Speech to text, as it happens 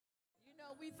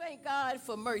We thank God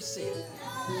for mercy.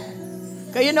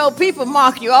 Because you know, people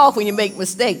mark you off when you make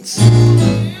mistakes.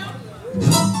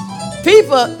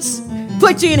 People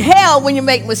put you in hell when you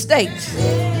make mistakes.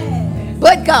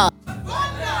 But God.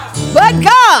 But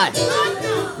God.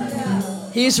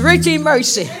 He's rich in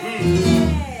mercy.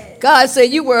 God said,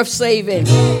 you're worth saving.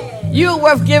 You're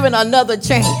worth giving another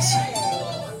chance.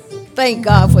 Thank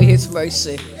God for his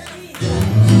mercy.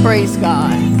 Praise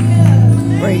God.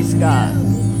 Praise God.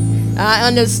 I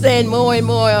understand more and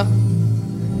more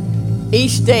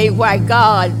each day why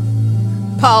God,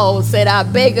 Paul said, I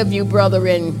beg of you,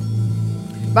 brethren,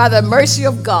 by the mercy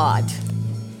of God,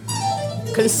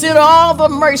 consider all the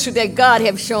mercy that God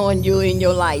has shown you in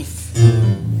your life.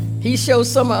 He showed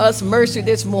some of us mercy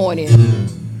this morning.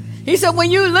 He said, when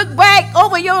you look back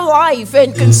over your life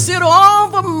and consider all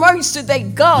the mercy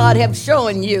that God has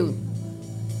shown you,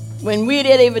 when we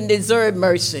didn't even deserve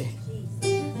mercy.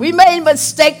 We made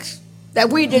mistakes that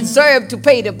we deserve to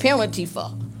pay the penalty for.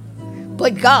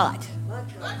 But God,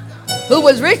 who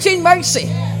was rich in mercy,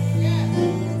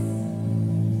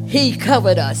 he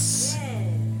covered us.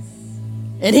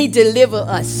 And he delivered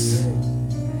us.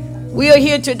 We are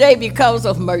here today because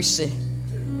of mercy,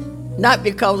 not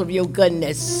because of your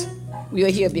goodness. We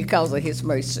are here because of his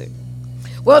mercy.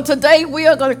 Well, today we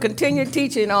are going to continue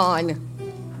teaching on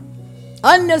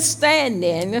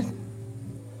understanding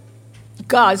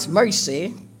God's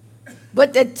mercy,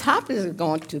 but the topic is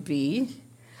going to be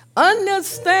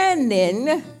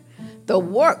understanding the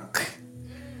work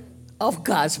of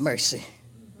God's mercy.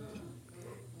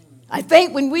 I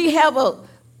think when we have a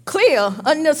clear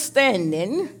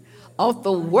understanding of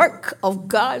the work of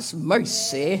God's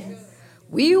mercy,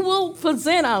 we will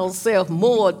present ourselves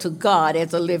more to God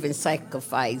as a living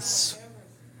sacrifice.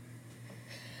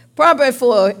 Proverbs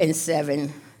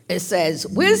 4:7, it says,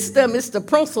 wisdom is the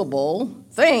principal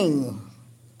thing.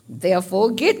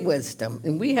 Therefore, get wisdom.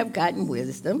 And we have gotten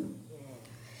wisdom.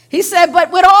 He said, but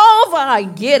with all thy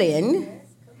getting,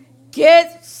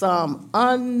 get some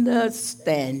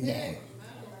understanding.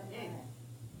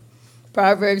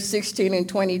 Proverbs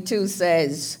 16:22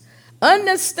 says,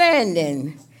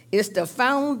 understanding is the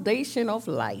foundation of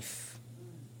life.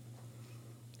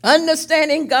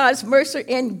 Understanding God's mercy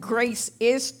and grace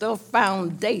is the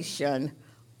foundation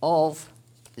of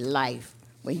life.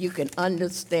 When you can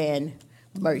understand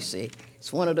mercy.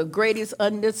 It's one of the greatest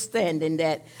understanding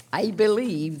that I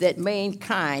believe that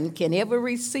mankind can ever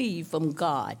receive from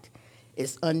God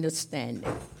is understanding.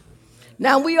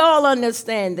 Now, we all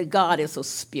understand that God is a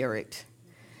spirit.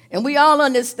 And we all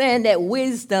understand that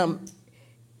wisdom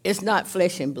is not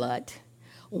flesh and blood.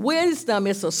 Wisdom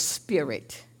is a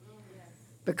spirit.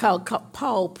 Because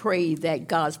Paul prayed that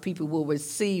God's people will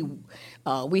receive,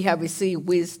 we have received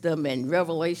wisdom and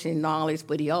revelation knowledge,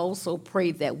 but he also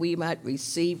prayed that we might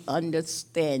receive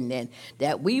understanding,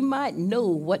 that we might know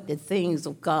what the things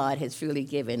of God has really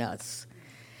given us.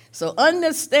 So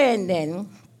understanding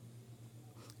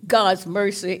God's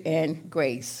mercy and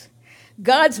grace.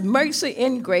 God's mercy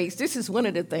and grace, this is one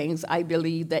of the things I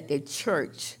believe that the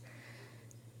church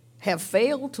have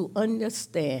failed to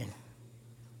understand.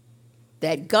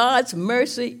 That God's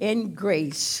mercy and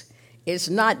grace is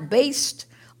not based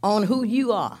on who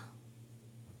you are.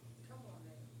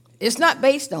 It's not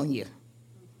based on you.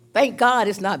 Thank God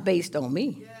it's not based on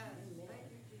me.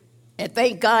 And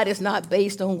thank God it's not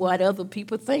based on what other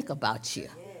people think about you.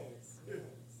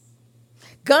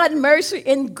 God's mercy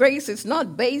and grace is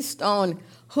not based on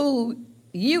who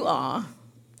you are.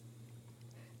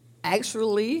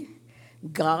 Actually,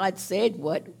 God said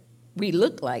what we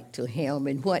look like to him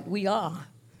and what we are,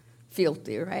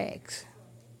 filthy rags.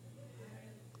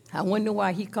 I wonder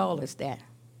why he called us that.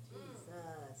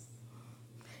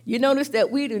 You notice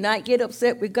that we do not get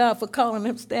upset with God for calling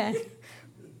us that.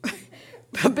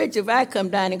 I bet you if I come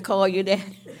down and call you that,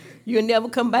 you'll never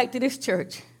come back to this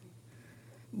church.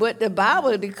 But the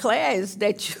Bible declares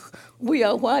that we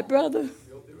are what, brother?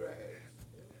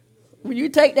 Will you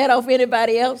take that off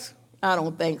anybody else? I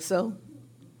don't think so.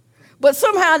 But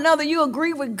somehow or another, you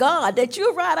agree with God that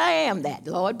you're right, I am that,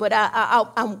 Lord, but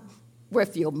I'm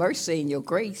worth your mercy and your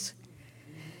grace.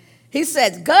 He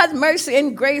says, God's mercy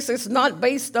and grace is not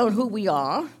based on who we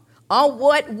are or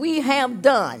what we have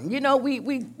done. You know,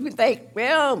 we think,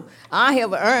 well, I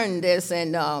have earned this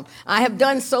and I have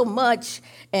done so much.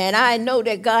 And I know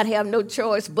that God have no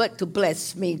choice but to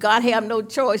bless me. God have no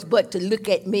choice but to look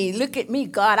at me. Look at me,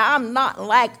 God. I'm not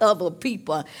like other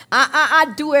people.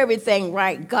 I do everything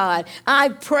right, God. I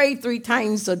pray 3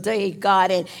 times a day,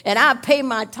 God, and I pay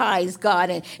my tithes, God,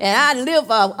 and I live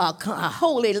a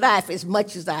holy life as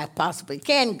much as I possibly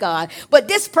can, God. But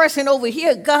this person over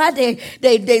here, God,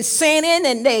 they sinning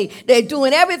and they're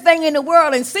doing everything in the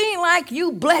world and seem like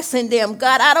you blessing them.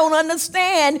 God, I don't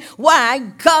understand why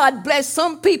God bless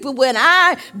some people when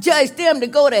I judge them to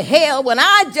go to hell, when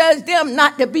I judge them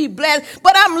not to be blessed.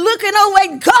 But I'm looking over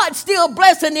and God's still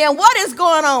blessing them. What is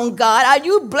going on, God? Are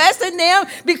you blessing them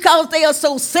because they are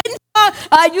so sinful?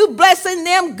 Are you blessing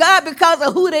them, God, because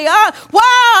of who they are?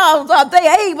 Why are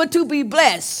they able to be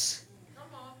blessed?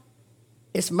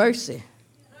 It's mercy.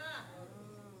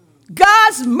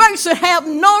 God's mercy have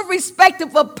no respect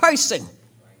of a person.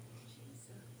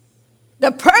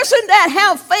 The person that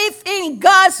have faith in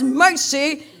God's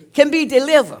mercy can be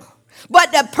delivered.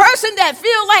 But the person that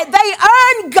feel like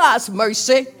they earn God's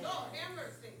mercy,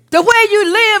 the way you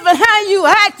live and how you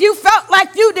act, you felt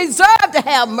like you deserve to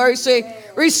have mercy,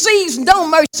 receives no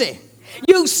mercy.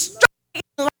 You struggle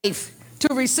in life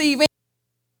to receive it.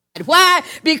 Why?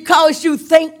 Because you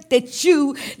think that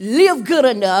you live good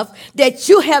enough, that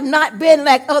you have not been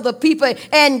like other people,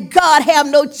 and God have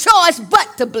no choice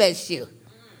but to bless you.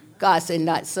 God said,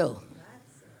 not so.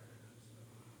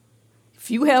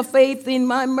 If you have faith in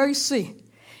my mercy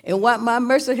and what my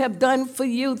mercy have done for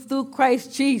you through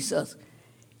Christ Jesus,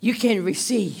 you can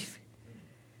receive.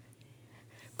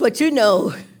 But you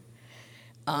know,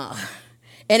 and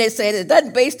it said it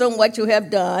doesn't based on what you have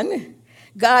done.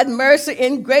 God's mercy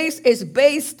and grace is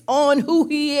based on who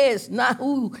he is, not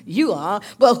who you are,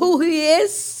 but who he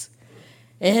is.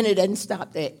 And it doesn't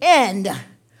stop there. And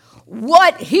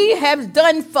what he has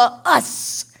done for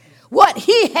us. What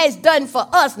he has done for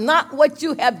us, not what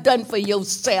you have done for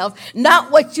yourself,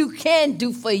 not what you can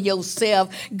do for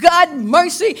yourself. God's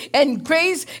mercy and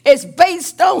grace is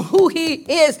based on who he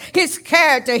is, his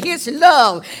character, his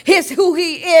love, who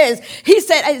he is. He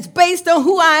said it's based on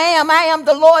who I am. I am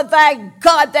the Lord thy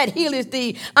God that healeth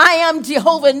thee. I am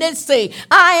Jehovah Nissi.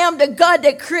 I am the God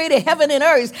that created heaven and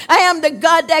earth. I am the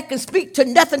God that can speak to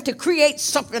nothing to create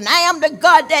something. I am the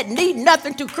God that need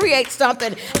nothing to create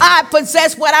something. I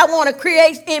possess what I want to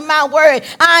create in my word.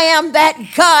 I am that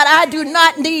God. I do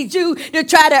not need you to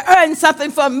try to earn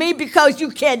something from me, because you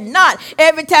cannot.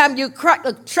 Every time you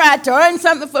try to earn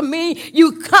something from me,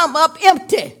 you come up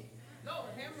empty.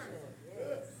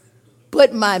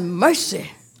 But my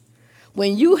mercy,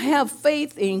 when you have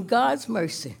faith in God's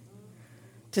mercy,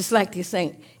 just like this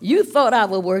saying, you thought I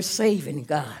was worth saving,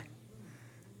 God,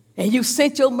 and you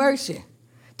sent your mercy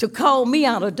to call me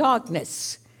out of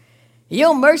darkness.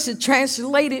 Your mercy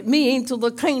translated me into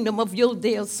the kingdom of your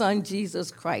dear son, Jesus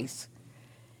Christ.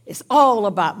 It's all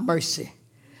about mercy.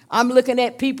 I'm looking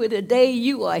at people today,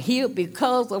 you are here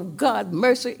because of God's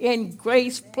mercy and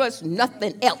grace plus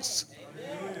nothing else.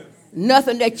 Amen.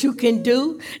 Nothing that you can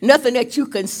do, nothing that you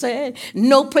can say,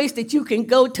 no place that you can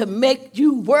go to make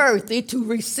you worthy to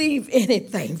receive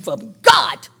anything from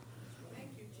God.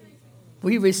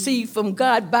 We receive from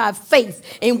God by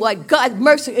faith in what God's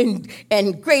mercy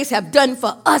and grace have done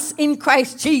for us in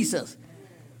Christ Jesus.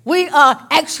 We are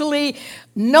actually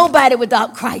nobody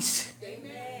without Christ.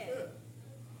 Amen.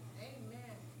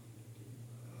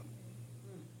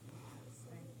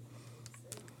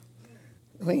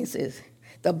 When it says,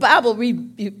 the Bible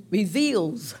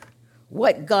reveals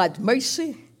what God's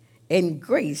mercy and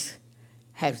grace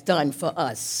has done for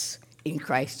us in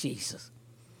Christ Jesus.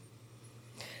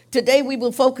 Today we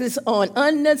will focus on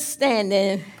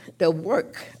understanding the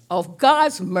work of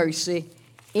God's mercy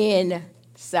in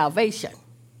salvation.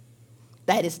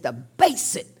 That is the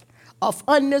basic of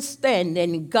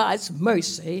understanding God's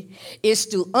mercy, is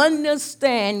to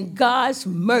understand God's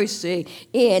mercy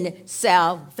in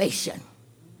salvation.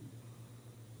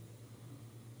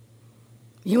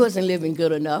 You wasn't living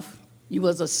good enough. You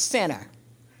was a sinner.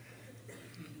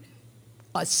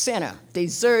 A sinner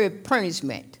deserved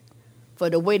punishment for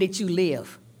the way that you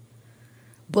live.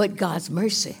 But God's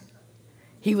mercy,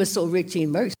 he was so rich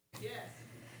in mercy. Yes.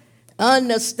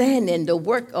 Understanding the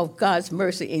work of God's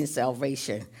mercy in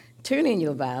salvation. Turn in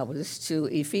your Bibles to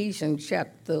Ephesians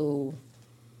chapter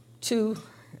 2,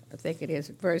 I think it is,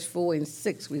 verse 4 and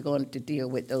 6. We're going to deal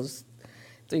with those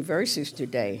three verses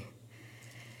today.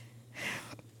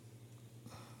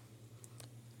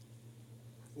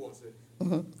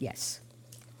 Yes.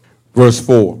 Verse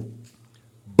 4.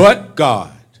 But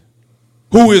God,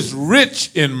 who is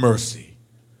rich in mercy,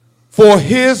 for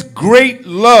his great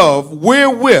love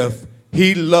wherewith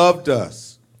he loved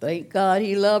us. Thank God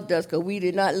he loved us, because we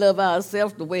did not love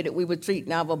ourselves the way that we were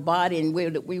treating our body and the way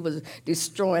that we was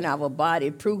destroying our body.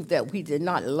 It proved that we did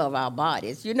not love our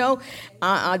bodies. You know,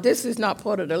 this is not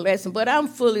part of the lesson, but I'm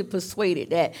fully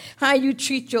persuaded that how you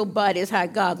treat your body is how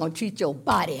God going to treat your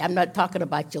body. I'm not talking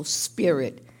about your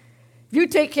spirit. If you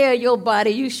take care of your body,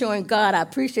 you're showing God, I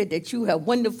appreciate that you have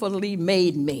wonderfully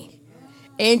made me.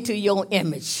 into your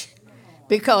image.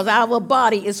 Because our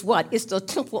body is what? It's the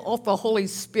temple of the Holy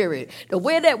Spirit. The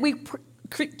way that we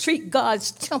treat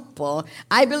God's temple,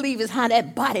 I believe, is how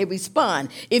that body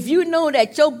responds. If you know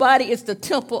that your body is the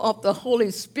temple of the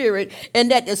Holy Spirit and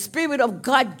that the Spirit of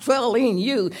God dwells in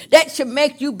you, that should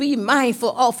make you be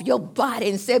mindful of your body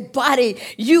and say, body,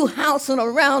 you housing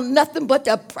around nothing but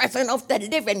the presence of the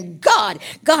living God.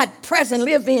 God present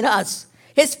live in us.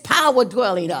 His power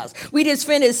dwell in us. We just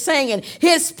finished singing,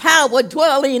 His power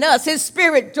dwell in us, His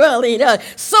Spirit dwell in us,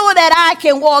 so that I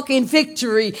can walk in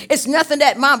victory. It's nothing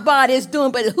that my body is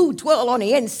doing, but who dwell on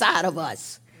the inside of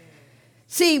us.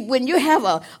 See, when you have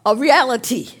a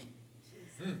reality,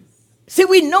 see,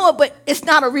 we know it, but it's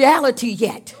not a reality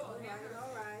yet.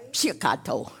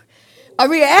 Shikato. A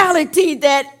reality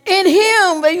that in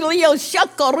Him,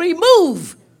 shaka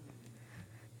remove.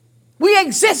 We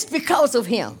exist because of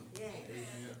Him.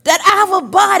 That our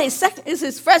body, this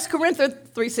is 1 Corinthians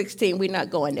 3:16, we're not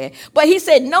going there. But he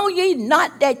said, know ye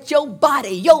not that your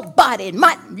body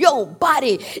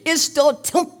is the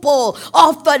temple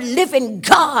of the living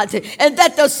God, and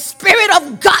that the Spirit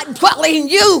of God dwell in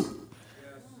you.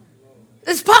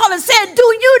 As Paul has said, do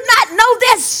you not know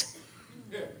this?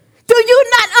 Do you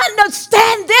not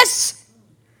understand this?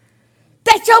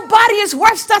 That your body is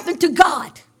worth something to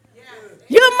God.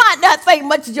 You might not think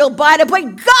much of your body, but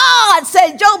God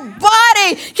said your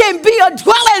body can be a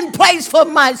dwelling place for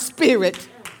my spirit.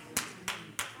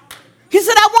 He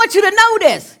said, I want you to know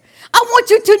this. I want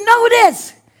you to know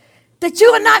this, that you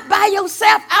are not by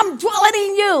yourself. I'm dwelling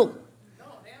in you.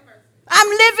 I'm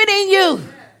living in you.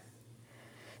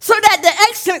 So that the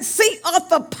excellency of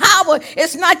the power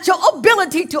is not your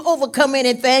ability to overcome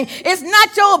anything. It's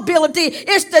not your ability.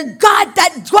 It's the God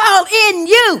that dwells in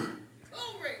you.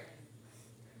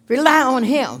 Rely on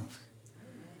Him.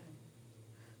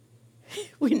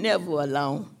 We're never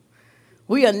alone.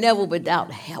 We are never without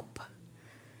help.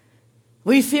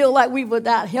 We feel like we're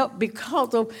without help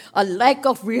because of a lack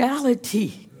of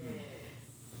reality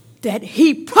that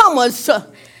He promised.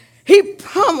 He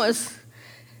promised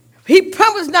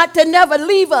not to never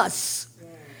leave us.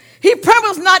 He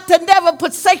promised not to never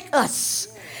forsake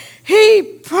us.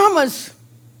 He promised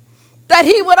that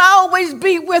He would always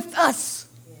be with us.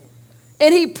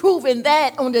 And He proven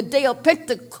that on the day of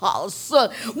Pentecost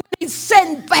when He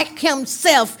sent back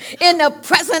Himself in the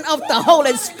presence of the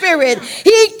Holy Spirit.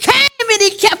 He came and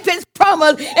He kept His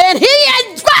promise, and He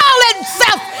indwelled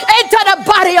Himself into the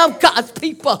body of God's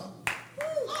people.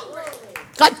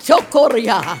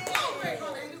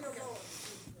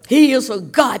 He is a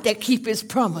God that keeps His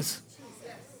promise.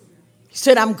 He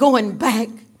said, I'm going back,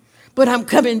 but I'm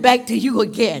coming back to you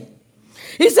again.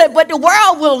 He said, but the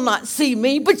world will not see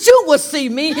me, but you will see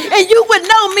me, and you will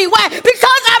know me. Why?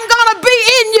 Because I'm going to be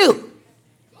in you.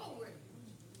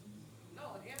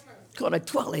 Going to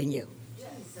dwell in you.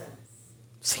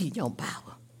 See your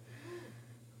power.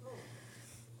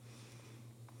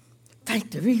 I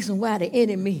think the reason why the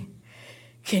enemy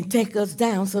can take us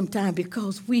down sometimes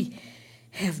because we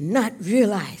have not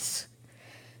realized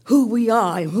who we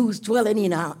are and who's dwelling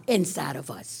in our inside of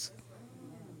us.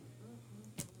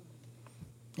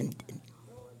 And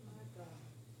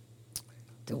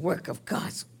the work of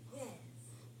God's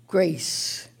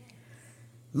grace,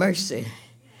 mercy,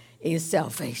 and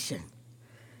salvation.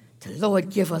 The Lord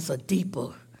give us a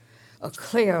deeper, a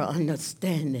clearer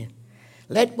understanding.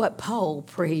 Let what Paul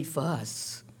prayed for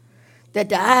us, that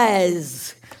the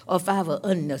eyes of our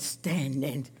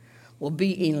understanding will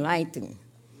be enlightened,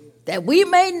 that we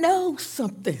may know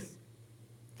something,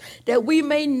 that we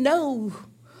may know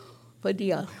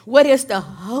what is the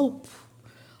hope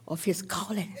of His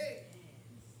calling.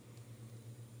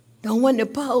 No wonder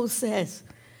Paul says,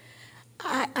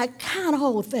 I count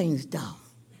all things dumb.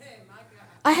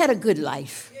 I had a good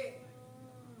life.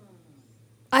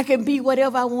 I can be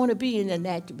whatever I want to be in the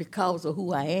natural because of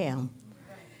who I am.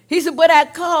 He said, but I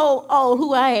call all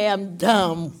who I am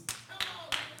dumb.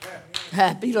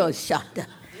 Be a shocked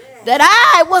that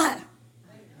I what?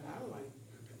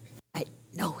 I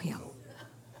know Him.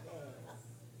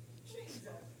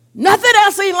 Nothing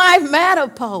else in life matters,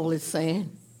 Paul is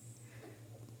saying.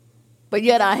 But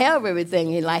yet I have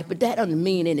everything in life, but that doesn't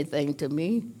mean anything to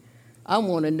me. I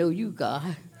want to know you,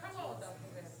 God.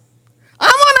 I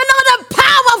want to know the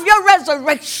power of your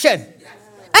resurrection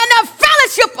and the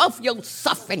fellowship of your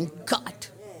suffering, God.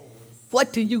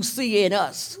 What do you see in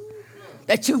us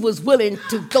that you was willing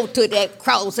to go to that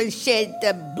cross and shed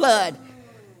the blood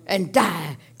and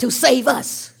die to save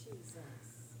us?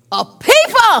 A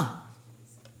people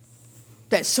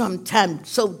that sometimes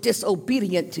so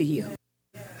disobedient to you.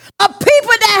 A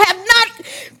people that have not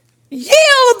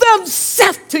yield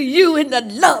themselves to you in the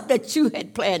love that you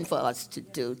had planned for us to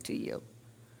do to you.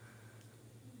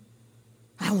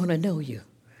 I want to know you.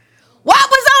 What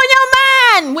was on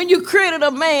your mind when you created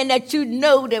a man that you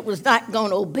know that was not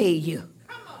going to obey you?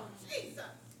 Come on, Jesus.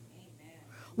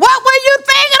 What were you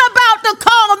thinking about to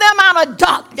call them out of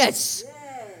darkness? Yes.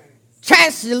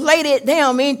 Translated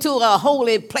them into a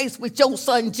holy place with your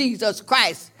son, Jesus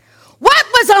Christ. What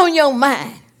was on your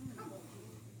mind?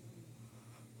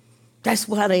 That's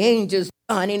why the angels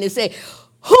gone in and say,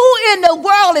 who in the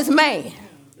world is man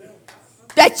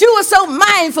that you are so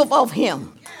mindful of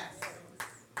him?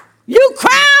 You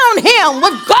crown him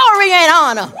with glory and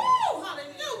honor.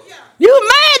 You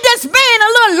made this man a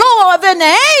little lower than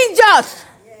the angels,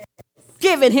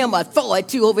 giving him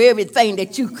authority over everything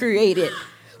that you created.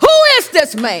 Who is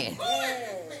this man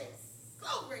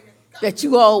that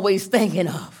you always thinking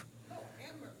of?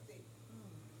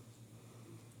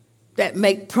 That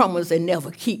make promise and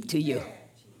never keep to you.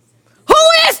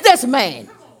 Who is this man?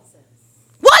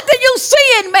 What do you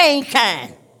see in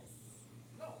mankind?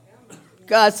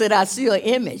 God said, I see an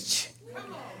image.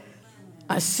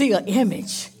 I see an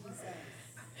image.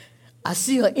 I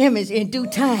see an image in due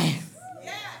time.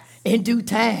 In due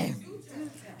time.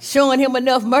 Showing him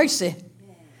enough mercy.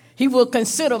 He will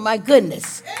consider my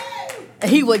goodness.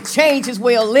 And he will change his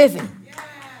way of living.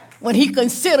 When he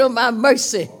consider my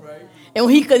mercy. And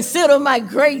when he consider my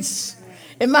grace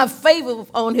and my favor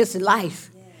on his life,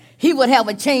 he would have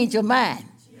a change of mind.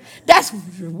 That's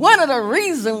one of the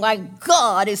reasons why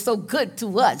God is so good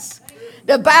to us.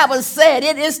 The Bible said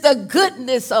it is the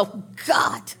goodness of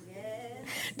God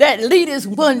that leads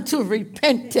one to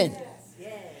repentance.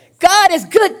 God is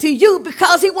good to you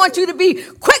because he wants you to be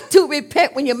quick to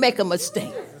repent when you make a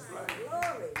mistake.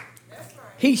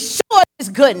 He shows his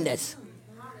goodness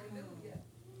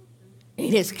and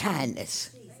his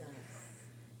kindness.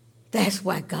 That's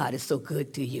why God is so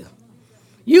good to you.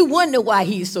 You wonder why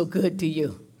he's so good to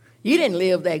you. You didn't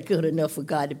live that good enough for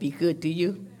God to be good to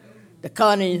you.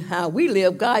 According to how we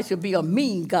live, God should be a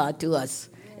mean God to us.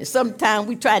 And sometimes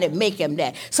we try to make him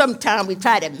that. Sometimes we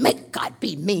try to make God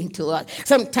be mean to us.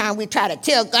 Sometimes we try to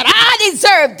tell God, I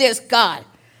deserve this, God.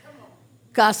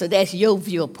 God said, that's your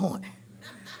viewpoint.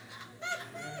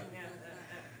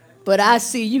 But I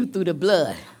see you through the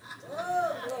blood.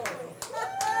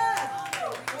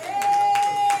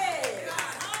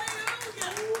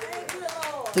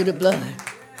 Through the blood.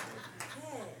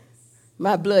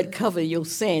 My blood covered your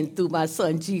sin through my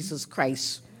son Jesus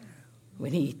Christ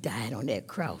when he died on that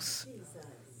cross.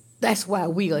 That's why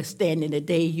we are standing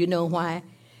today. You know why?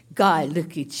 God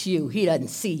look at you. He doesn't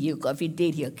see you, because if he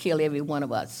did, he'll kill every one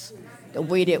of us. The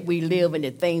way that we live and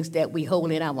the things that we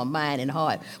hold in our mind and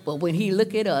heart. But when he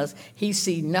look at us, he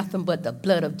see nothing but the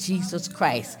blood of Jesus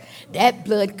Christ. That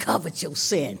blood covered your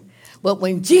sin. But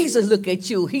when Jesus look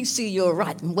at you, he see your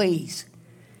rotten ways.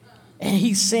 And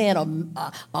he sent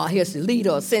his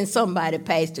leader or send somebody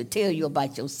past to tell you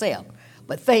about yourself.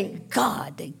 But thank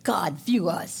God that God view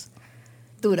us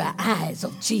through the eyes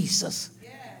of Jesus,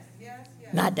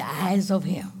 not the eyes of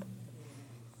him.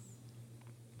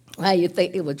 Why you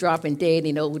think they were dropping dead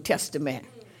in the Old Testament?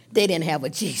 They didn't have a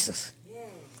Jesus.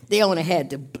 They only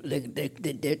had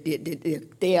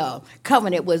their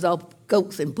covenant was of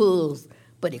goats and bulls,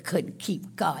 but it couldn't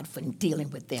keep God from dealing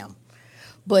with them.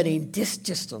 But in this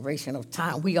generation of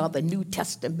time, we are the New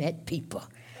Testament people.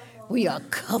 We are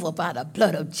covered by the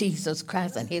blood of Jesus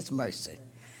Christ and his mercy.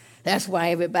 That's why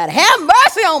everybody, have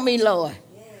mercy on me, Lord.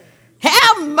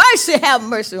 Have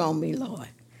mercy on me, Lord.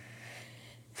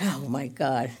 Oh, my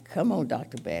God. Come on,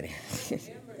 Dr. Betty.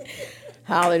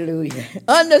 Hallelujah.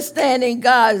 Understanding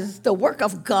the work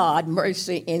of God,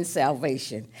 mercy, in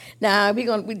salvation. Now, we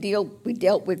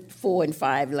dealt with 4 and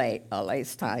 5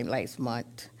 last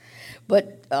month.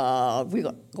 But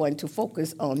we're going to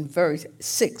focus on verse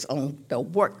 6, on the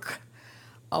work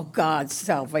of God's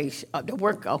salvation, the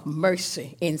work of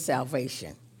mercy in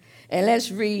salvation. And let's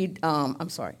read,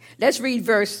 let's read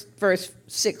verse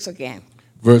 6 again.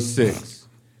 Verse 6.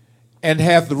 And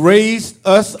hath raised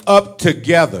us up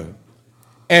together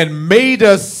and made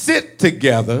us sit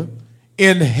together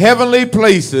in heavenly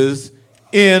places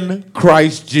in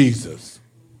Christ Jesus.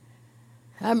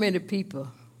 How many people?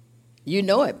 You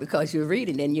know it because you're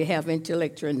reading and you have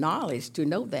intellectual knowledge to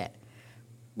know that.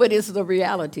 But it's the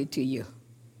reality to you.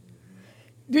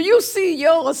 Do you see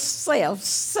yourself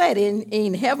sitting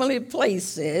in heavenly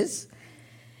places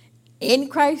in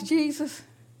Christ Jesus?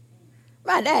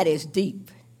 My, that is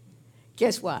deep.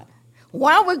 Guess what?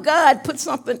 Why would God put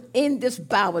something in this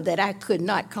Bible that I could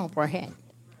not comprehend?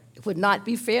 It would not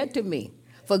be fair to me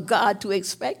for God to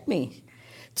expect me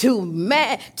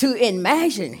to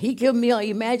imagine. He gave me an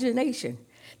imagination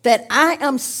that I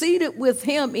am seated with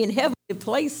him in heavenly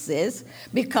places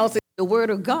because it's the word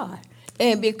of God.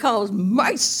 And because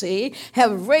mercy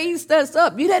have raised us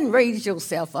up. You didn't raise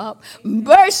yourself up.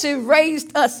 Mercy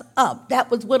raised us up.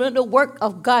 That was one of the work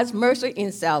of God's mercy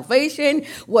in salvation,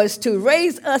 was to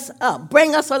raise us up,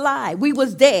 bring us alive. We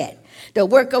was dead. The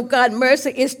work of God's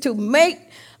mercy is to make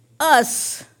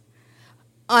us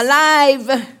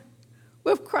alive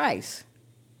with Christ.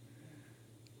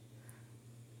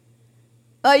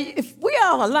 If we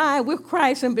are alive with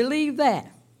Christ and believe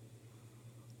that,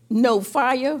 no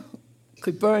fire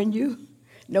could burn you,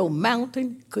 no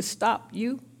mountain could stop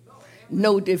you,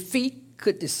 no defeat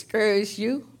could discourage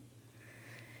you,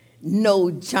 no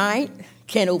giant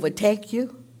can overtake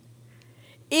you.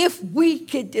 If we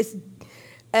could just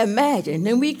imagine,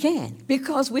 then we can,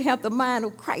 because we have the mind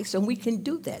of Christ and we can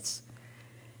do this.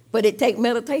 But it takes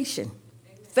meditation,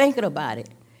 thinking about it,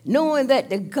 knowing that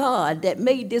the God that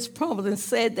made this promise and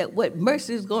said that what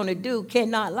mercy is going to do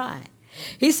cannot lie.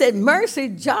 He said mercy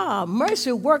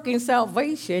work in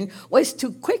salvation was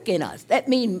to quicken us. That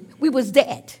means we was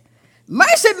dead.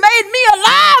 Mercy made me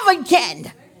alive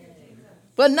again.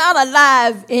 But not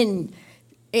alive in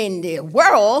the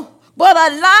world, but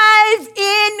alive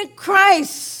in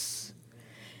Christ.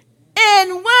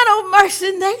 And one of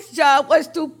mercy's next job was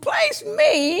to place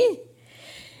me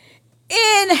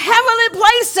in heavenly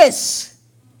places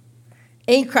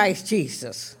in Christ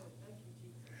Jesus.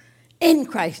 In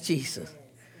Christ Jesus.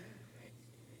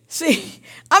 See,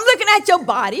 I'm looking at your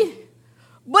body,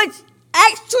 but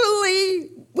actually,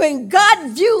 when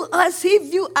God viewed us, he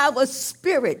viewed our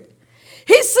spirit.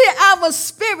 He see our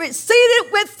spirit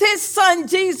seated with his son,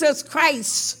 Jesus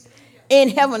Christ, in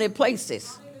heavenly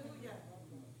places.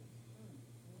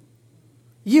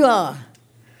 You are,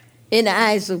 in the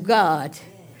eyes of God,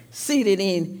 seated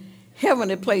in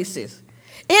heavenly places.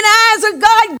 In the eyes of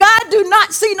God, God do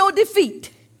not see no defeat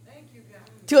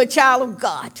to a child of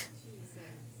God.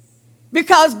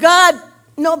 Because God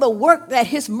know the work that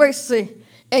his mercy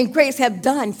and grace have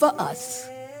done for us.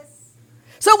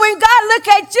 So when God look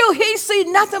at you, he see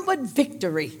nothing but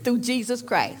victory through Jesus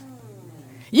Christ.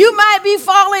 You might be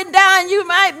falling down, you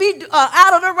might be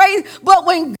out of the race, but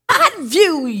when God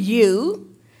view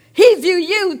you, he view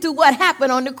you through what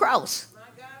happened on the cross. My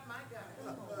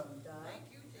God. Thank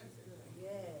you,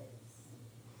 Jesus.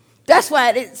 That's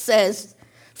why it says,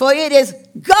 for it is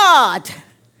God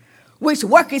which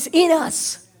worketh in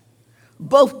us,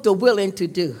 both the willing to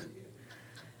do.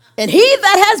 And he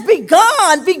that has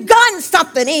begun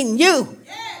something in you,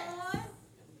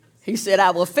 he said,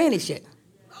 I will finish it.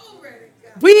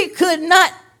 We could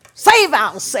not save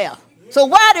ourselves. So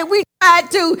why did we try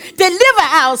to deliver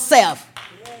ourselves?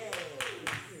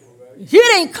 You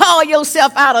didn't call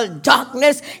yourself out of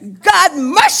darkness. God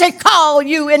mercy called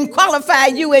you and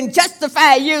qualified you and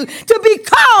justified you to be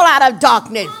called out of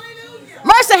darkness.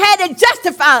 Mercy had to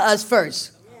justify us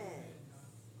first.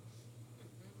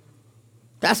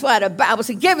 That's why the Bible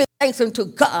says, giving thanks unto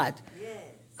God,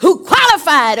 who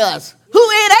qualified us, who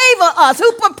enabled us,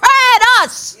 who prepared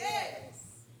us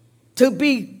to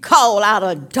be called out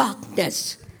of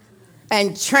darkness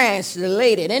and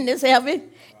translated in this heaven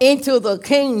into the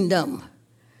kingdom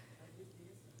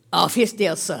of his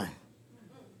dear son.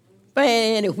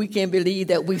 Man, if we can believe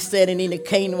that we're sitting in the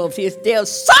kingdom of his dear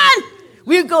son,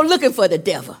 we'll go looking for the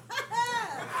devil.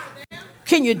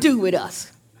 Can you do with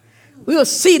us? We are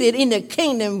seated in the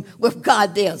kingdom with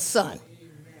God their son.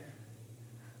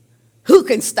 Who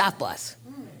can stop us?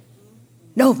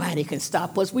 Nobody can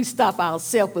stop us. We stop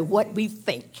ourselves with what we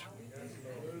think.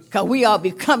 Because we are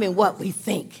becoming what we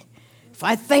think. If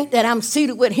I think that I'm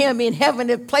seated with him in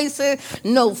heavenly places,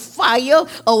 no fire,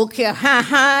 okay, how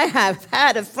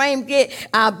high the flame get,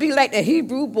 I'll be like the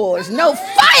Hebrew boys. No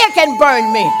fire can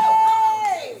burn me.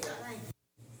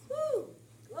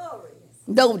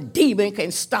 No demon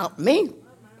can stop me.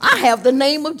 I have the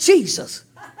name of Jesus.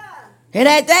 And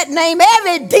at that name,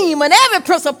 every demon, every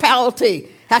principality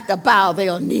have to bow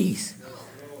their knees.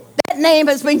 That name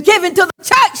has been given to the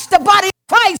church, the body of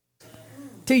Christ,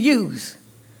 to use.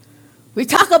 We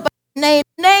talk about the name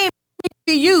needs to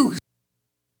be used.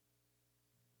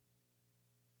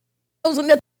 On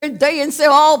the third day and say,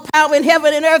 all power in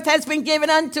heaven and earth has been given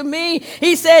unto me.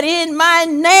 He said, in my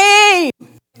name.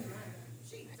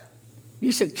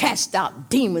 You should cast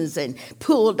out demons and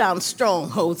pull down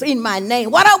strongholds in my name.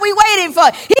 What are we waiting for?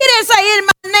 He didn't say in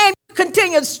my name. You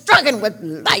continue struggling with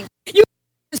life. You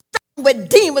struggling with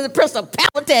demons,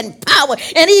 principality, and power,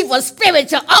 and evil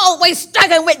spirits. You're always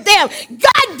struggling with them.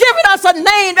 God given us a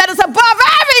name that is above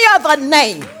every other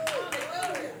name.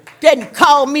 didn't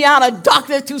call me out of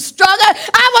darkness to struggle.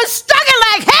 I was struggling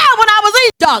like hell when I was in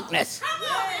darkness.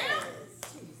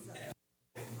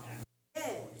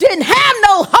 Didn't have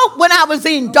no hope when I was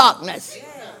in darkness.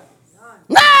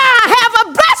 Now I have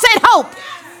a blessed hope.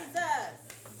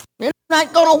 I'm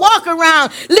not going to walk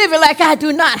around living like I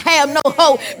do not have no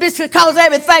hope because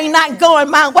everything not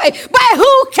going my way. But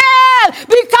who cares?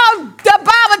 Because the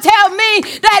Bible tells me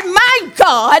that my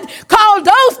God called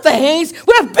those things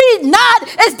which be not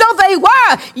as though they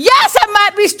were. Yes, I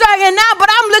might be struggling now, but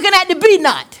I'm looking at the be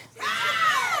not.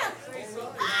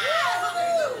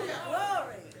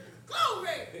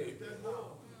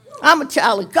 I'm a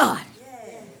child of God.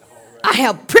 I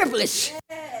have privilege.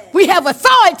 We have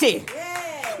authority.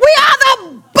 We are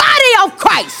the body of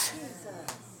Christ.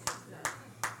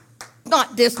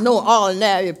 Not just no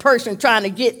ordinary person trying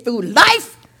to get through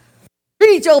life.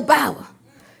 Read your Bible.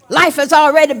 Life has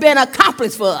already been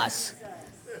accomplished for us.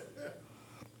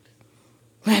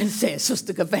 What it says,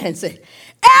 Sister Cavan said,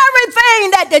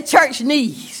 everything that the church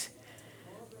needs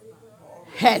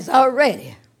has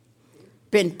already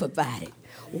been provided.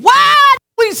 Why do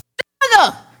we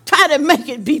struggle trying to make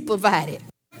it be provided?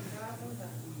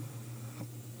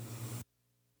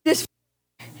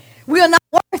 We are not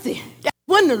worthy. That's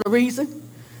one of the reasons.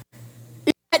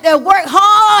 You have to work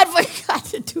hard for God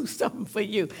to do something for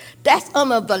you. That's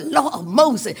under the law of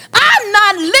Moses. I'm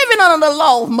not living under the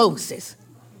law of Moses.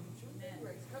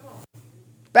 The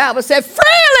Bible said,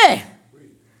 freely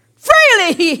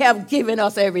he have given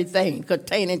us everything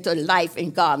pertaining to life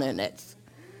and godliness.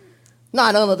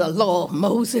 Not under the law of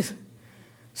Moses.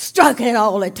 Struggling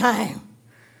all the time.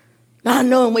 Not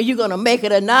knowing when you're going to make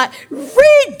it or not.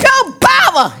 Read your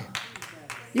Bible.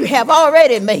 You have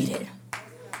already made it.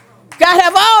 God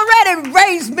have already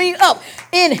raised me up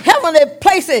in heavenly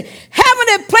places.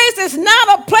 Heavenly places is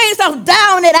not a place of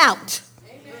down and out.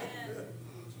 Amen.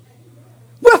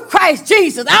 With Christ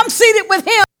Jesus. I'm seated with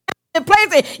him in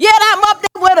places. Yet I'm up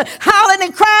there with a howling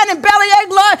and crying and bellyache,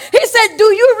 Lord. He said, do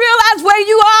you realize where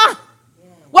you are?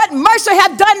 What mercy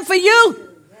have done for you?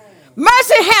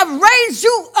 Mercy have raised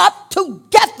you up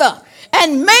together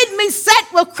and made me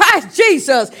sit with Christ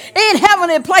Jesus in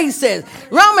heavenly places.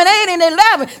 Romans 8 and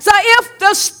 11. So if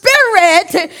the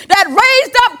spirit that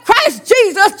raised up Christ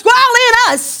Jesus dwell in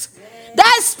us,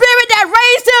 that spirit that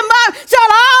raised him up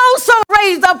shall also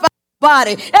raise up our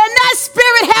body. And that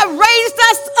spirit have raised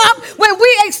us up when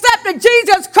we accepted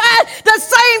Jesus Christ. The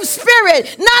same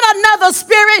spirit, not another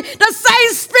spirit. The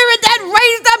same spirit that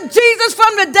raised up Jesus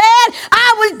from the dead.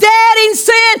 I was dead in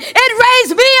sin. It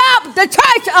raised me up, the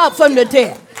church up from the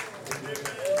dead.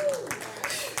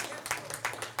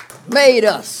 Made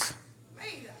us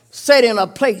sit in a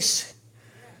place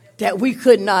that we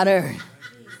could not earn.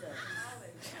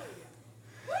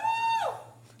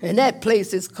 And that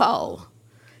place is called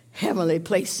heavenly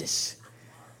places.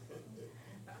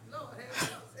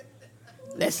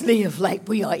 Let's live like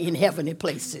we are in heavenly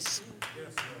places.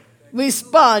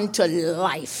 Respond to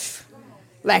life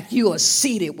like you are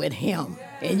seated with him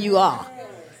and you are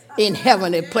in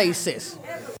heavenly places.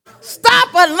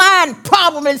 Stop allowing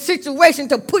problem and situation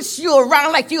to push you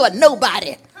around like you are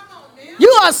nobody. You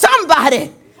are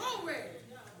somebody.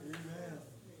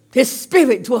 His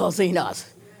spirit dwells in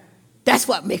us. That's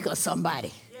what makes us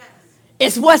somebody.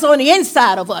 It's what's on the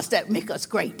inside of us that makes us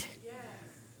great.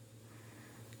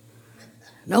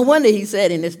 No wonder he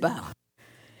said in this Bible,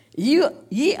 ye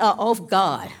are of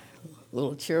God,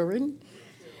 little children.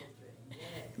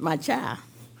 My child.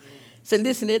 So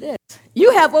listen to this.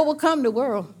 You have overcome the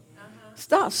world.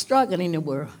 Stop struggling in the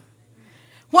world.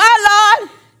 Why, Lord?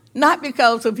 Not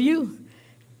because of you.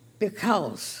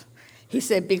 Because. He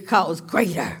said because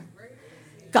greater.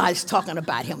 God's talking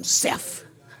about himself.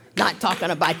 Not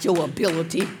talking about your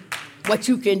ability, what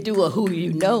you can do or who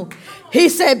you know. He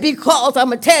said, because I'm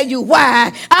going to tell you why.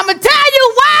 I'm going to tell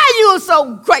you why you're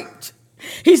so great.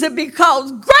 He said, because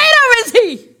greater is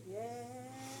he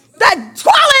that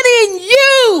dwelleth in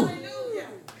you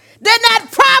than that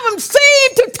problem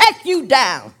seemed to take you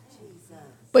down.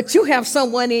 But you have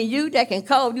someone in you that can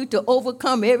cause you to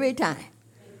overcome every time.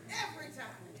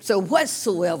 So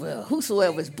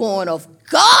whosoever is born of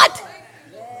God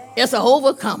is an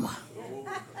overcomer.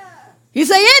 He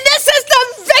said, and this is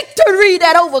the victory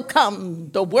that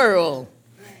overcomes the world.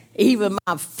 Even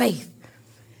my faith,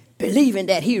 believing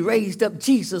that he raised up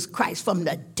Jesus Christ from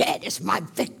the dead is my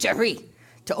victory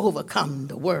to overcome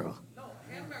the world.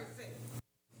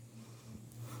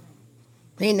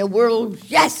 In the world,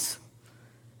 yes,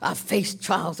 I face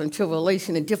trials and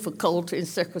tribulation and difficulty and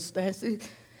circumstances.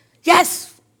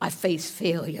 Yes, I face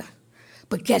failure.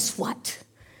 But guess what?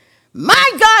 My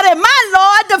God and my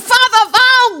Lord, the Father of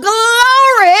all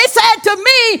glory, said to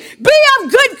me, be of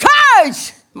good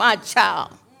courage, my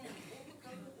child.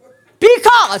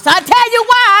 Because I tell you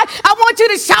why I want you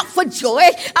to shout for joy.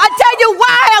 I tell you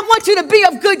why I want you to be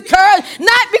of good courage.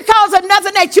 Not because of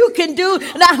nothing that you can do,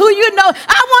 not who you know.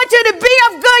 I want you to be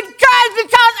of good courage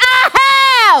because I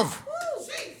have.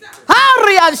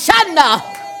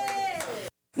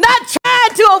 Not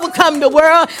trying to overcome the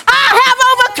world. I have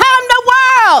overcome the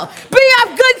world. Be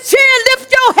of good cheer. Lift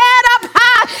your head up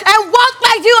high and walk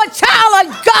like you're a child of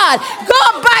God. Go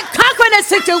about conquering the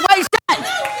situation.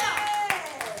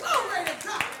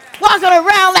 Walking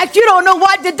around like you don't know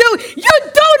what to do. You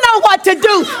do know what to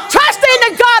do. Trust in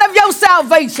the God of your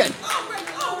salvation.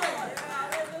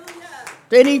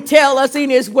 Did he tell us in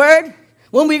his word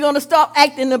when we're going to start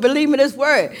acting and believing his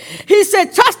word? He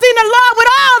said, trust in the Lord with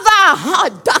all thy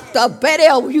heart. Dr. Betty,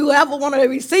 you ever want to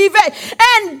receive it?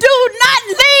 And do not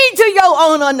lean to your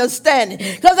own understanding.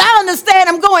 Because I understand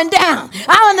I'm going down.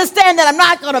 I understand that I'm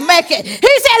not going to make it.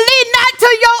 He said, lean not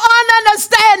to your own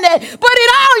understanding, but in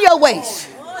all your ways.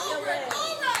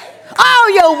 All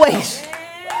your ways.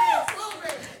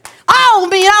 All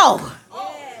me, all.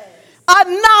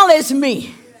 Acknowledge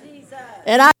me.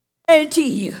 And I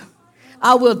guarantee you,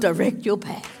 I will direct your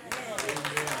path.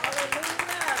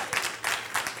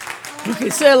 You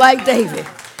can say like David,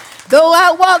 though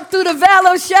I walk through the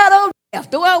valley of shadow of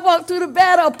death, though I walk through the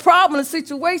battle of problems,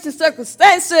 situations,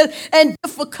 circumstances, and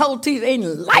difficulties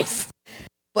in life,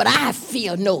 but I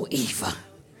fear no evil.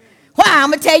 Why? I'm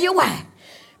going to tell you why.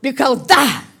 Because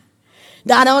thou,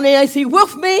 not only is he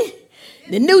with me,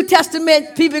 the New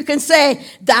Testament people can say,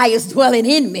 thou is dwelling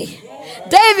in me.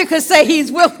 David could say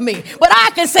he's with me, but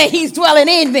I can say he's dwelling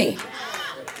in me.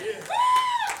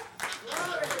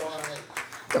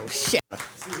 Don't shatter.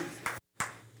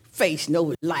 Face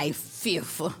no life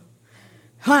fearful.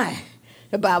 Why?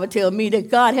 The Bible tells me that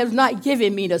God has not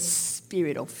given me the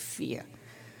spirit of fear.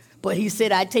 But he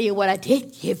said, I tell you what I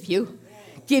did give you.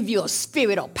 Give you a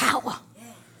spirit of power.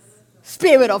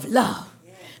 Spirit of love.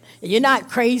 You're not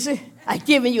crazy. I've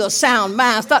given you a sound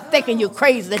mind. Stop thinking you're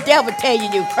crazy. The devil tell you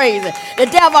you're crazy. The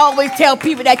devil always tell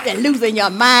people that they're losing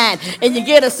your mind. And you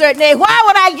get a certain age. Why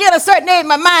would I get a certain age?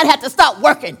 My mind had to stop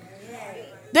working.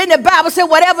 Then the Bible said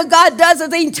whatever God does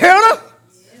is eternal.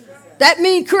 That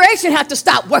means creation has to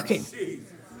stop working.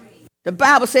 The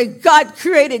Bible said God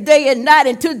created day and night,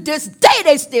 and to this day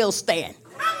they still stand.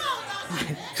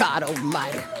 My God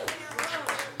Almighty.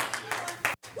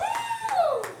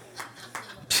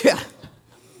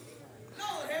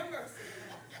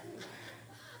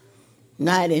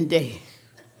 Night and day.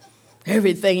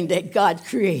 Everything that God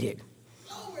created.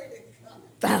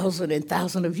 Thousands and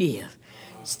thousands of years.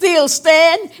 Still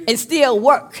stand and still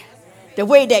work. The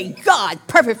way that God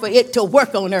perfect for it to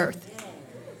work on earth.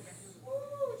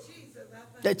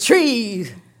 The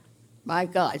trees, my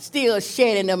God, still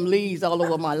shedding them leaves all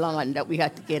over my lawn that we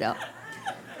have to get up.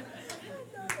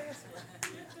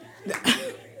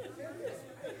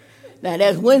 Now,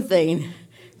 that's one thing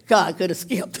God could have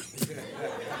skipped.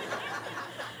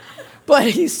 But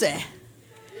he said,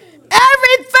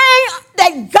 everything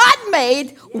that God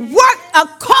made worked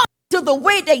according to the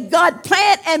way that God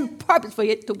planned and purposed for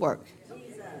it to work.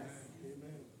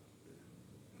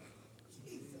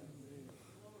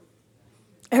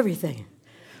 Everything.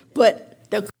 But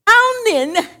the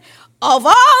crowning of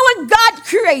all of God's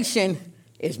creation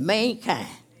is mankind.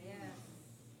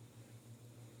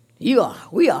 We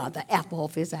are the apple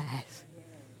of his eyes.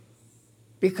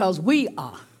 Because we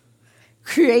are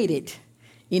created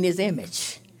in his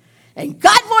image. And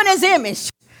God wanted his image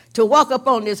to walk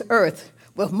upon this earth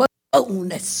with much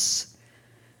boldness,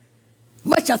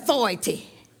 much authority.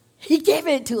 He gave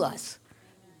it to us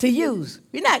to use.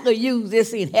 We're not going to use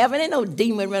this in heaven. Ain't no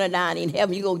demon running down in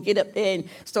heaven. You're going to get up there and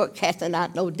start casting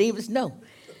out no demons. No,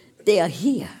 they are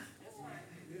here.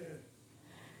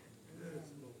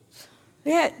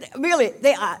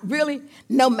 They are really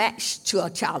no match to a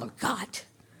child of God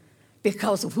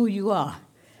because of who you are.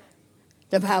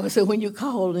 The Bible said when you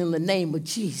call in the name of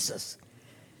Jesus,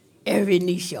 every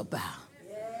knee shall bow.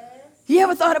 You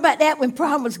ever thought about that when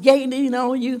problems gaining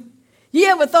on you? You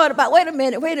ever thought about, wait a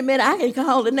minute, I can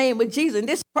call the name of Jesus and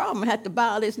this problem has to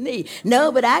bow his knee.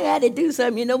 No, but I got to do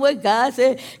something. You know what God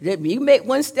said? That you make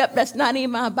one step, that's not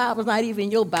in my Bible, not even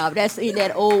your Bible. That's in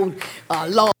that old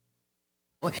law.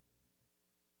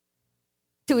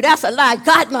 That's a lie.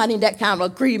 God's not in that kind of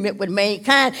agreement with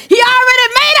mankind. He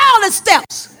already made all the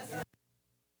steps.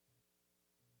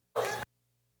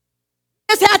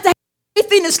 Just have to have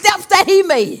faith in the steps that he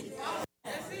made.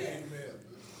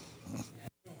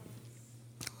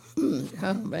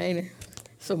 Oh, baby.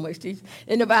 So much teaching.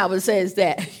 And the Bible says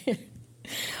that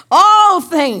all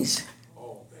things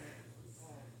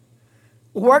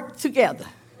work together.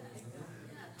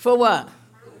 For what?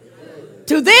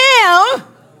 To them,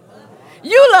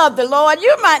 you love the Lord.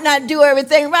 You might not do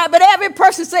everything right, but every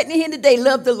person sitting here today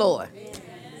love the Lord.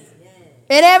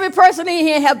 And every person in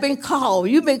here have been called.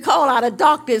 You've been called out of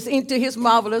darkness into his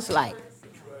marvelous light.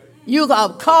 You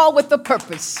are called with a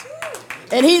purpose.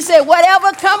 And he said,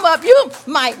 whatever come up, you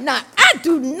might not. I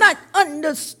do not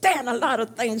understand a lot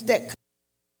of things that come.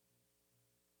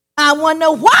 I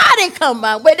wonder why they come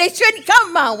my way. They shouldn't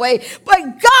come my way. But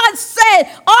God said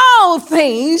all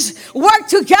things work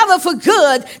together for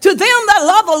good to them that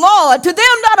love the Lord, to them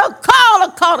that are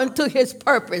called according to his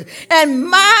purpose. And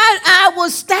I will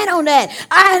stand on that.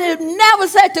 I have never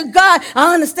said to God,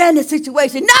 I understand the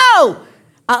situation. No,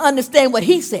 I understand what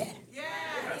he said.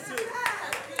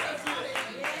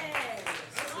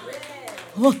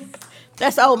 Well,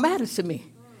 that's all that matters to me.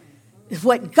 Is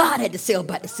what God had to say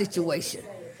about the situation.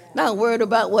 Not worried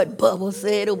about what Bubba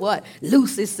said or what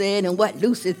Lucy said and what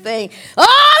Lucy think. All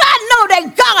I know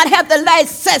that God has the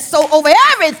last say so over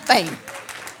everything.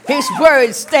 His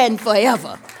words stand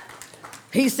forever.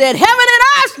 He said, heaven and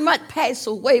earth might pass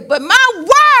away, but my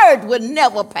word will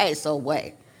never pass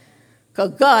away.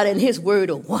 Because God and his word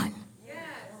are one.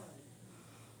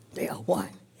 They are one.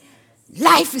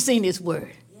 Life is in his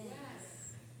word.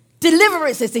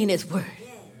 Deliverance is in his word.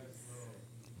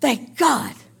 Thank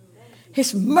God.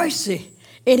 His mercy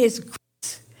and his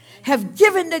grace have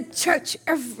given the church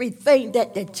everything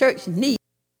that the church needs.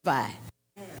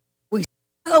 We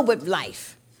struggle with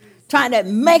life, trying to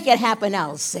make it happen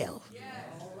ourselves.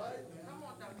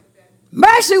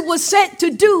 Mercy was sent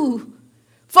to do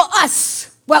for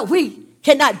us what we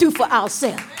cannot do for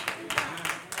ourselves.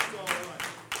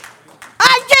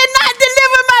 I cannot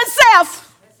deliver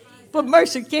myself, but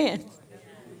mercy can.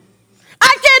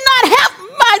 I cannot help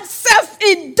myself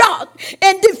in dark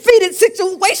and defeated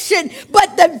situation,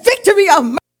 but the victory of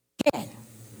mercy can.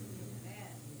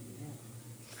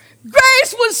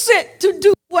 Grace was sent to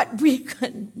do what we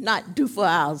could not do for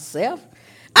ourselves.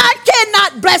 I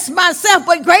cannot bless myself,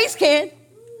 but grace can.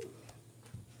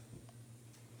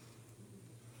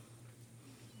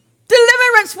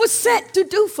 Deliverance was sent to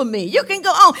do for me. You can go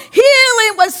on.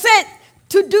 Healing was sent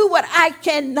to do what I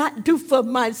cannot do for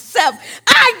myself.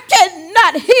 I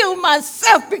cannot heal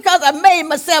myself because I made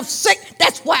myself sick.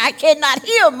 That's why I cannot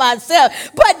heal myself.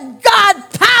 But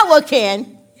God's power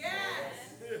can. Yes.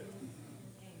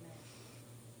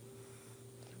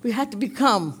 We have to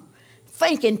become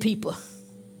thinking people,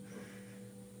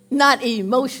 not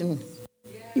emotional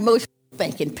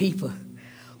thinking people,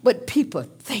 but people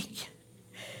think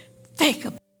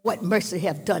about what mercy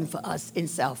have done for us in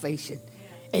salvation.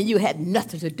 And you had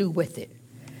nothing to do with it.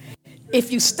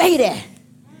 If you stay there,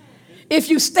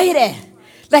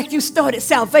 like you started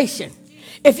salvation,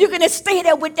 if you're going to stay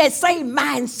there with that same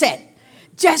mindset,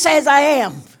 just as I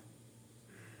am,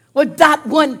 without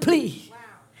one plea,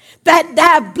 that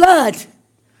thy blood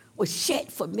was shed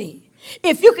for me.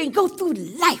 If you can go through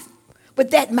life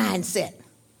with that mindset,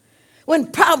 when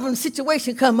problem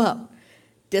situation come up,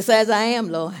 just as I am,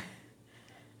 Lord,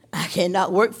 I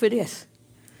cannot work for this.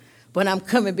 But I'm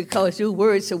coming because your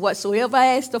word said whatsoever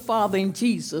I ask the Father in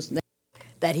Jesus' name,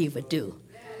 that he would do.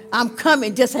 I'm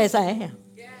coming just as I am.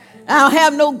 I don't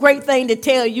have no great thing to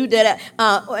tell you that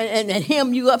and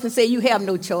hem you up and say you have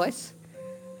no choice.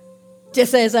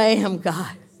 Just as I am,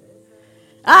 God.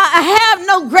 I have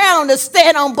no ground to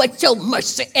stand on but your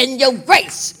mercy and your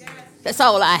grace. That's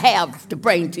all I have to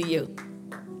bring to you.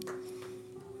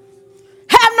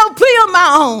 Have no plea of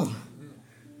my own.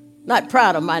 Not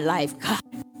proud of my life, God.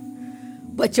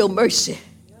 But your mercy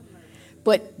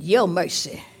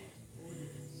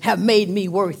have made me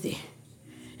worthy.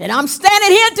 And I'm standing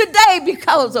here today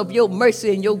because of your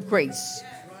mercy and your grace.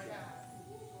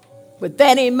 With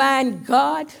that in mind,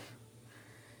 God,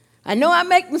 I know I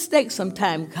make mistakes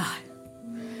sometimes, God.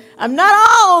 I'm not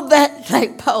all that,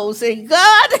 like Paul said,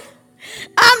 God,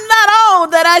 I'm not all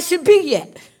that I should be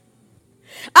yet.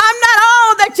 I'm not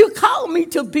all that you call me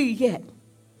to be yet.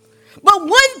 But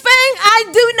one thing I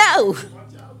do know,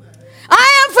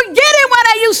 I am forgetting what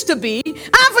I used to be.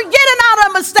 I'm forgetting all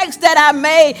the mistakes that I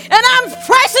made. And I'm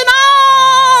pressing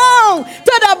on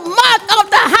to the mark of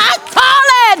the high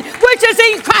calling, which is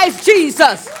in Christ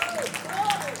Jesus.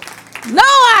 No,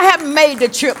 I haven't made the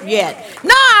trip yet.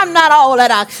 No, I'm not all that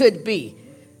I could be.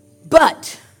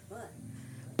 But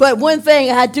one thing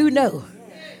I do know,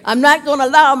 I'm not going to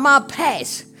allow my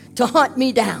past to hunt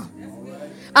me down.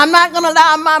 I'm not going to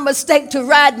allow my mistake to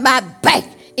ride my back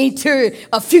into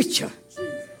a future.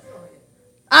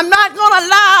 I'm not going to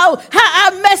allow how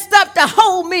I messed up to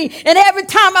hold me. And every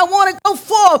time I want to go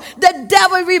forward, the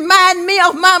devil remind me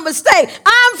of my mistake.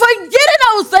 I'm forgetting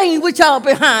those things which are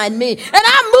behind me. And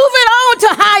I'm moving on to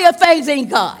higher things in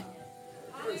God.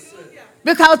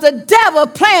 Because the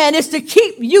devil's plan is to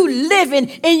keep you living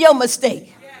in your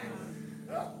mistake.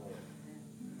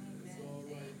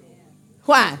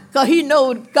 Why? Because he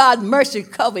knows God's mercy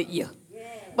covered you.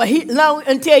 But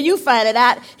until you find it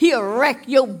out, he'll wreck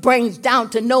your brains down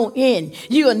to no end.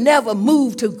 You'll never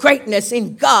move to greatness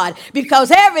in God.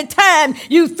 Because every time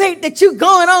you think that you're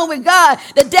going on with God,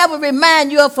 the devil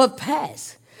reminds you of her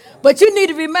past. But you need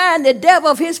to remind the devil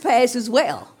of his past as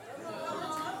well.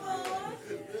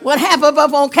 What happened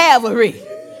up on Calvary?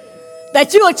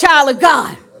 That you're a child of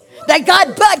God. That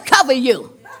God's blood covered you.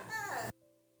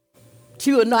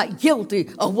 You are not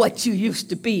guilty of what you used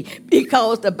to be,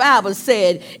 because the Bible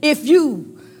said if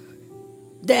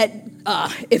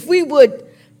we would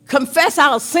confess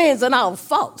our sins and our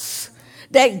faults,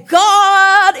 that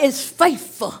God is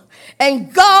faithful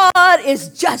and God is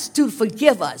just to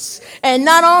forgive us. And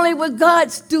not only will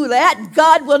God do that,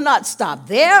 God will not stop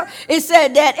there. It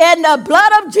said that in the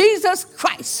blood of Jesus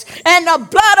Christ, and the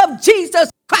blood of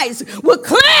Jesus Christ will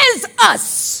cleanse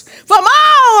us from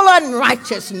all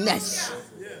unrighteousness.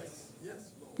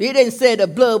 He didn't say the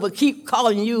blood will keep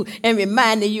calling you and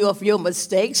reminding you of your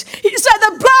mistakes. He said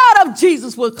the blood of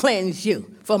Jesus will cleanse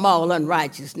you from all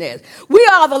unrighteousness. We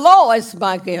are the Lord's,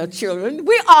 my dear children.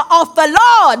 We are of the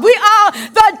Lord. We are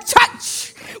the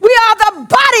church. We are the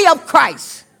body of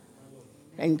Christ.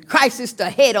 And Christ is the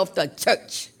head of the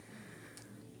church.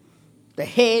 The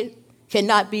head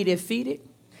cannot be defeated.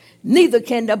 Neither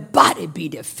can the body be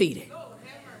defeated.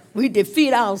 We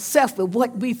defeat ourselves with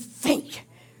what we think.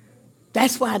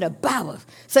 That's why the Bible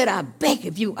said, I beg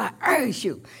of you, I urge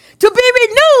you to be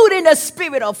renewed in the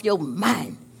spirit of your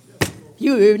mind.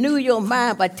 You renew your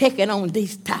mind by taking on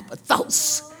these type of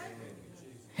thoughts.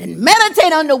 And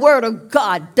meditate on the word of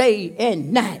God day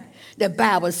and night. The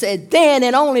Bible said, then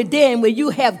and only then will you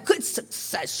have good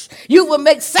success. You will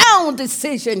make sound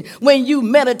decision when you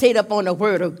meditate upon the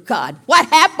word of God. What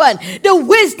happened? The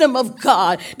wisdom of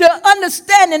God, the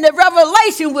understanding, the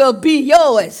revelation will be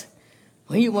yours.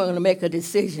 When you want to make a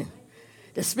decision,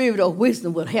 the spirit of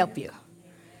wisdom will help you.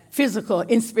 Physical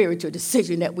and spiritual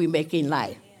decision that we make in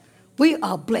life. We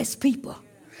are blessed people.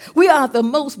 We are the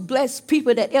most blessed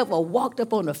people that ever walked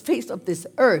up on the face of this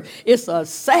earth. It's a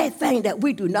sad thing that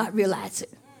we do not realize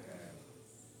it.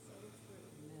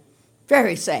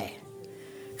 Very sad.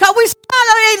 Because we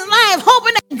started in life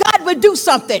hoping that God would do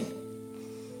something.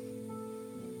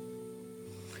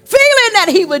 Feeling that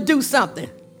he would do something.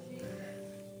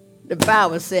 The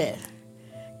Bible said,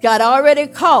 God already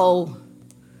called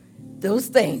those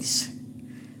things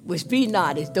which be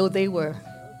not as though they were.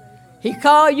 He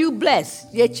called you blessed,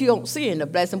 yet you don't see in the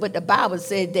blessing, but the Bible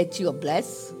said that you are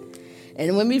blessed.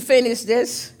 And when we finish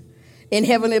this in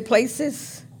heavenly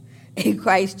places, in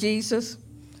Christ Jesus,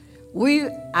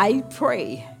 I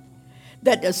pray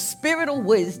that the spirit of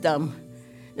wisdom,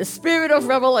 the spirit of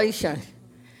revelation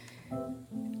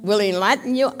will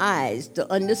enlighten your eyes to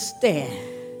understand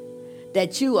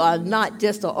that you are not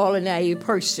just an ordinary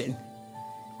person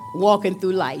walking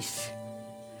through life.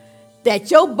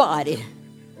 That your body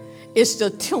is the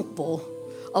temple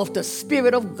of the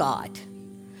Spirit of God.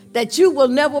 That you will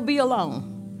never be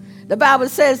alone. The Bible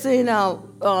says in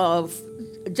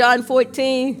John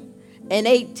 14 and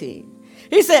 18,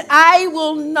 he said, I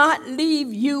will not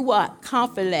leave you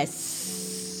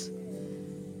comfortless.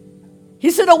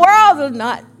 He said,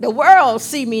 the world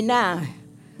see me now.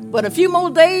 But a few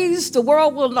more days, the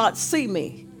world will not see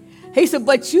me. He said,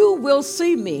 but you will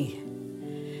see me.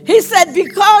 He said,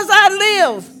 because I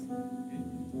live,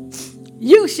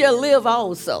 you shall live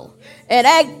also. And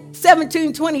Acts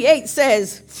 17:28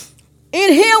 says,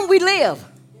 in him we live.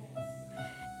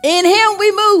 In him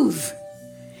we move.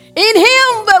 In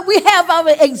him, but we have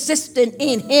our existence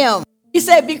in him. He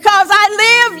said, because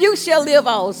I live, you shall live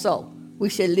also. We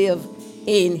shall live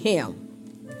in him.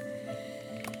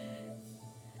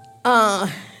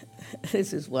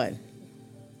 This is one.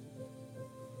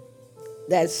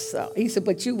 That's he said,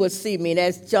 but you will see me.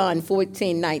 That's John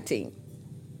 14:19.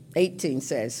 18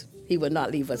 says, he will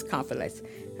not leave us comfortless,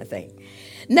 I think.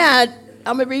 Now,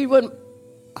 I'm going to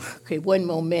read one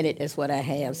more minute is what I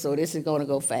have, so this is going to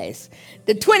go fast.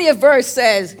 The 20th verse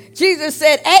says, Jesus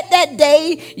said, at that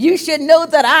day you should know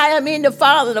that I am in the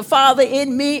Father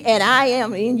in me, and I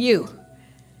am in you.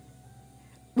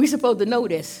 We're supposed to know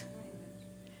this.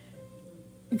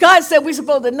 God said we're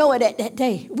supposed to know it at that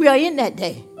day. We are in that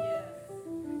day.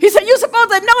 He said, you're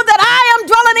supposed to know that I am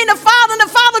dwelling in the Father and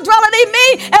the Father dwelling in me,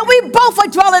 and we both are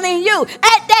dwelling in you.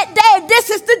 At that day,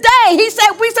 this is the day. He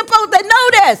said, we're supposed to know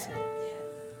this.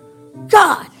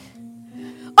 God,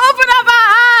 open up our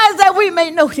eyes that we may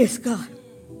know this, God.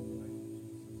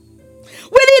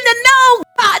 We need to know,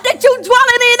 God, that you're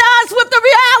dwelling in us with the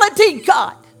reality,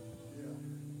 God.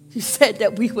 You said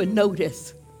that we would know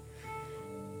this.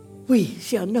 We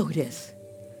shall know this.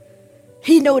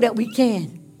 He know that we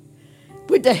can.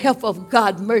 With the help of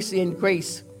God, mercy, and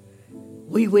grace,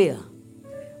 we will.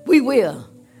 We will.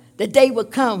 The day will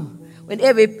come when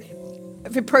every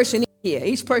person in here,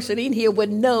 each person in here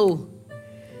would know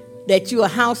that you are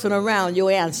housing around your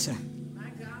answer.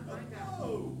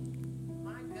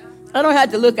 I don't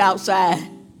have to look outside.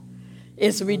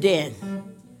 It's within.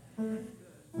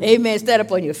 Amen. Stand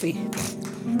up on your feet.